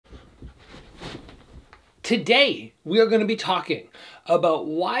Today, we are going to be talking about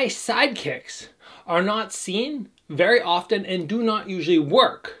why sidekicks are not seen very often and do not usually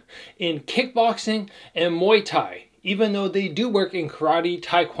work in kickboxing and Muay Thai, even though they do work in karate,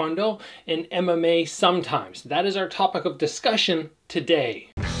 taekwondo, and MMA sometimes. That is our topic of discussion today.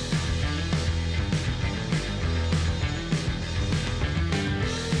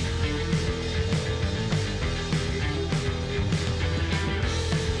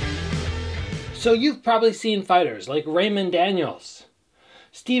 So you've probably seen fighters like Raymond Daniels,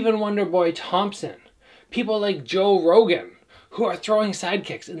 Stephen Wonderboy Thompson, people like Joe Rogan, who are throwing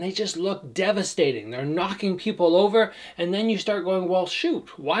sidekicks and they just look devastating. They're knocking people over, and then you start going, well,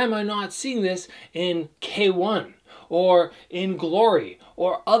 shoot, why am I not seeing this in K1 or in Glory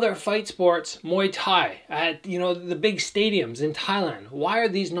or other fight sports, Muay Thai, at the big stadiums in Thailand? Why are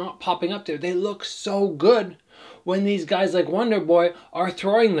these not popping up there? They look so good when these guys like Wonderboy are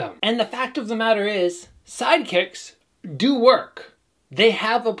throwing them. And the fact of the matter is, sidekicks do work. They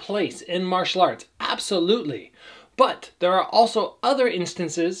have a place in martial arts, absolutely. But there are also other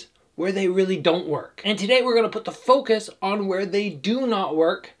instances where they really don't work. And today we're going to put the focus on where they do not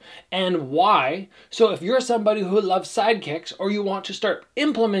work and why. So if you're somebody who loves sidekicks, or you want to start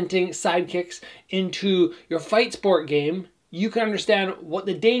implementing sidekicks into your fight sport game, you can understand what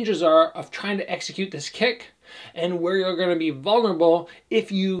the dangers are of trying to execute this kick, and where you're going to be vulnerable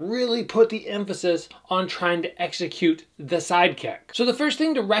if you really put the emphasis on trying to execute the sidekick. So the first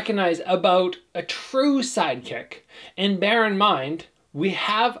thing to recognize about a true sidekick, and bear in mind, we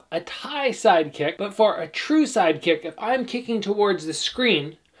have a Thai sidekick, but for a true sidekick, if I'm kicking towards the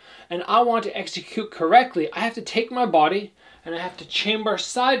screen and I want to execute correctly, I have to take my body and I have to chamber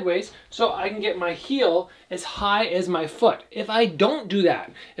sideways so I can get my heel as high as my foot. If I don't do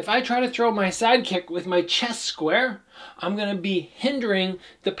that, if I try to throw my sidekick with my chest square, I'm going to be hindering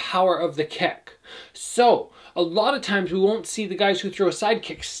the power of the kick. So a lot of times we won't see the guys who throw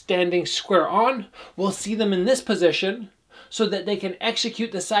sidekicks standing square on. We'll see them in this position so that they can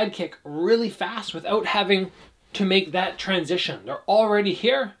execute the sidekick really fast without having to make that transition. They're already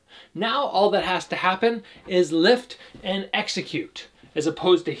here. Now all that has to happen is lift and execute, as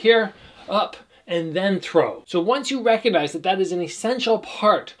opposed to here, up, and then throw. So once you recognize that that is an essential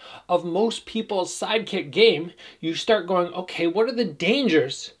part of most people's sidekick game, you start going, okay, what are the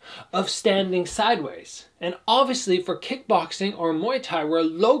dangers of standing sideways? And obviously for kickboxing or Muay Thai, where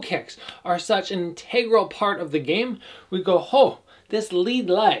low kicks are such an integral part of the game, we go, oh, this lead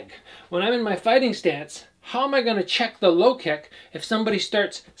leg. When I'm in my fighting stance, how am I going to check the low kick if somebody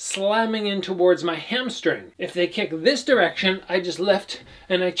starts slamming in towards my hamstring? If they kick this direction, I just lift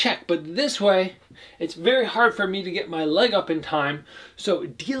and I check. But this way, it's very hard for me to get my leg up in time. So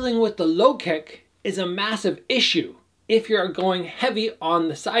dealing with the low kick is a massive issue if you're going heavy on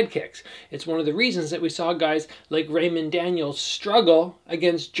the side kicks. It's one of the reasons that we saw guys like Raymond Daniels struggle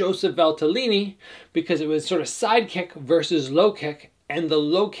against Joseph Valtellini, because it was sort of side kick versus low kick, and the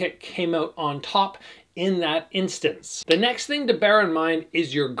low kick came out on top in that instance. The next thing to bear in mind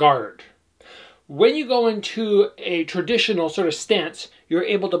is your guard. When you go into a traditional sort of stance, you're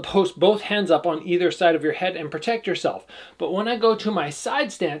able to post both hands up on either side of your head and protect yourself. But when I go to my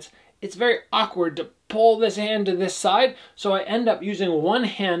side stance, it's very awkward to pull this hand to this side, so I end up using one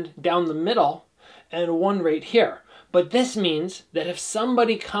hand down the middle and one right here. But this means that if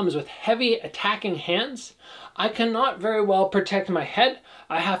somebody comes with heavy attacking hands, I cannot very well protect my head.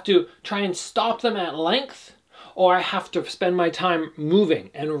 I have to try and stop them at length, or I have to spend my time moving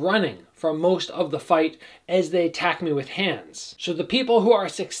and running for most of the fight as they attack me with hands. So the people who are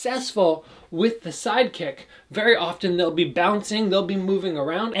successful with the sidekick, very often they'll be bouncing, they'll be moving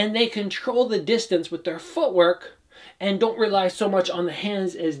around, and they control the distance with their footwork and don't rely so much on the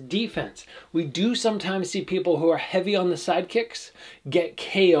hands as defense. We do sometimes see people who are heavy on the sidekicks get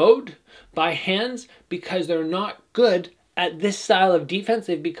KO'd by hands because they're not good at this style of defense.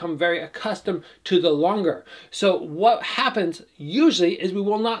 They've become very accustomed to the longer. So what happens usually is we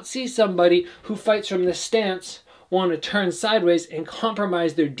will not see somebody who fights from this stance want to turn sideways and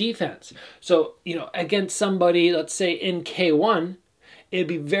compromise their defense. So, against somebody, let's say in K1, it'd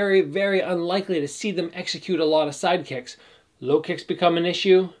be very, very unlikely to see them execute a lot of side kicks. Low kicks become an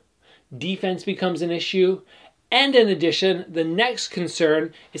issue, defense becomes an issue, and in addition, the next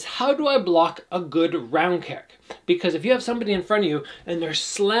concern is, how do I block a good round kick? Because if you have somebody in front of you and they're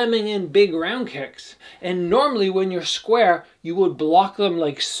slamming in big round kicks, and normally when you're square, you would block them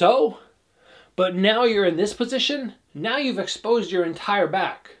like so, but now you're in this position, now you've exposed your entire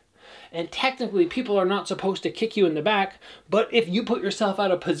back. And technically, people are not supposed to kick you in the back, but if you put yourself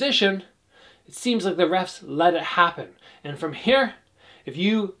out of position, it seems like the refs let it happen. And from here, If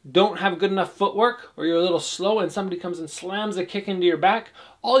you don't have good enough footwork or you're a little slow and somebody comes and slams a kick into your back,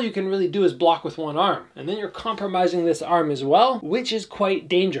 all you can really do is block with one arm. And then you're compromising this arm as well, which is quite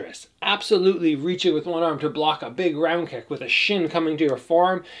dangerous. Absolutely reaching with one arm to block a big round kick with a shin coming to your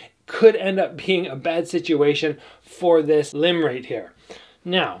forearm could end up being a bad situation for this limb right here.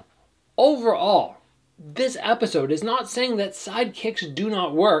 Now, overall, this episode is not saying that side kicks do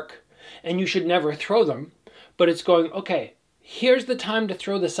not work and you should never throw them, but it's going, okay, here's the time to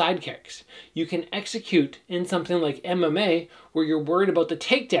throw the side kicks. You can execute in something like MMA where you're worried about the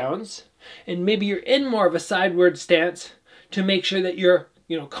takedowns and maybe you're in more of a sideward stance to make sure that you're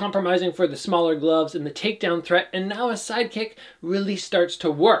compromising for the smaller gloves and the takedown threat, and now a side kick really starts to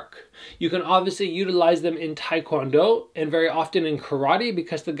work. You can obviously utilize them in Taekwondo and very often in karate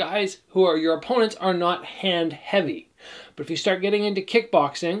because the guys who are your opponents are not hand heavy. But if you start getting into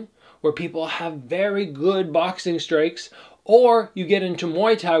kickboxing, where people have very good boxing strikes, or you get into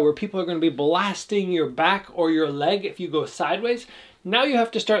Muay Thai where people are going to be blasting your back or your leg if you go sideways, now you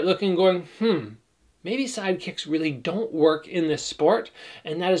have to start looking going, maybe side kicks really don't work in this sport,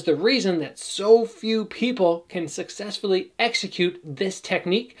 and that is the reason that so few people can successfully execute this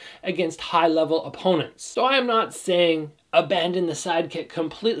technique against high-level opponents. So I am not saying abandon the side kick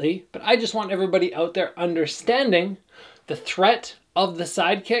completely, but I just want everybody out there understanding the threat of the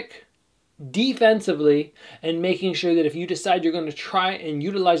side kick defensively and making sure that if you decide you're going to try and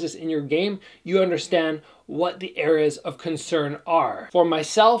utilize this in your game, you understand what the areas of concern are. For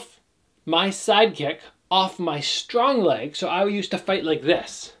myself, my side kick off my strong leg, so I used to fight like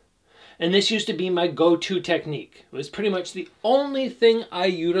this. And this used to be my go-to technique. It was pretty much the only thing I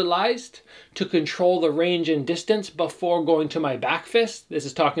utilized to control the range and distance before going to my back fist. This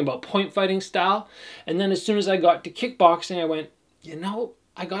is talking about point fighting style. And then as soon as I got to kickboxing, I went,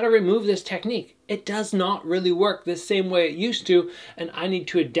 I gotta remove this technique. It does not really work the same way it used to, and I need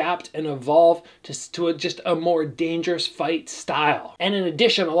to adapt and evolve to just a more dangerous fight style. And in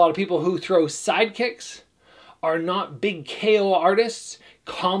addition, a lot of people who throw side kicks are not big KO artists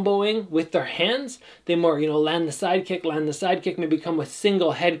comboing with their hands. They more, land the side kick, maybe come with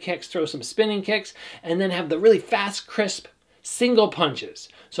single head kicks, throw some spinning kicks, and then have the really fast, crisp single punches.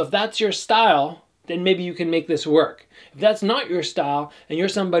 So if that's your style, then maybe you can make this work. If that's not your style and you're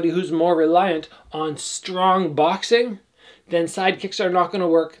somebody who's more reliant on strong boxing, then side kicks are not going to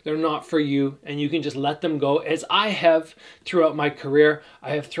work. They're not for you, and you can just let them go, as I have throughout my career.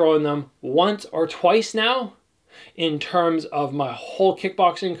 I have thrown them once or twice now in terms of my whole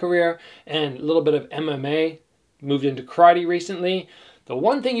kickboxing career and a little bit of MMA. Moved into karate recently. The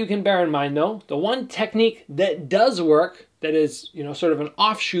one thing you can bear in mind though, the one technique that does work, that is, sort of an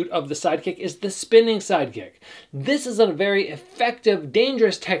offshoot of the side kick, is the spinning side kick. This is a very effective,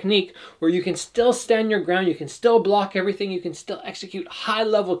 dangerous technique where you can still stand your ground, you can still block everything, you can still execute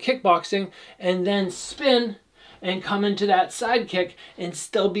high-level kickboxing, and then spin and come into that side kick and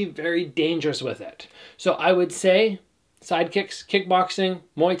still be very dangerous with it. So I would say side kicks, kickboxing,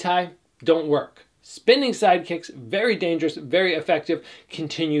 Muay Thai, don't work. Spinning side kicks, very dangerous, very effective.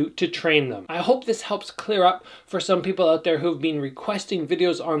 Continue to train them. I hope this helps clear up for some people out there who've been requesting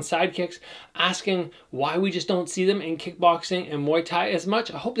videos on side kicks, asking why we just don't see them in kickboxing and Muay Thai as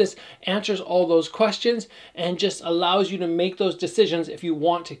much. I hope this answers all those questions and just allows you to make those decisions if you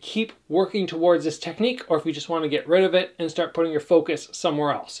want to keep working towards this technique or if you just want to get rid of it and start putting your focus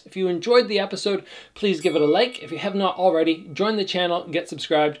somewhere else. If you enjoyed the episode, please give it a like. If you have not already, join the channel and get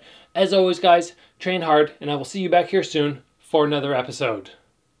subscribed. As always, guys, train hard, and I will see you back here soon for another episode.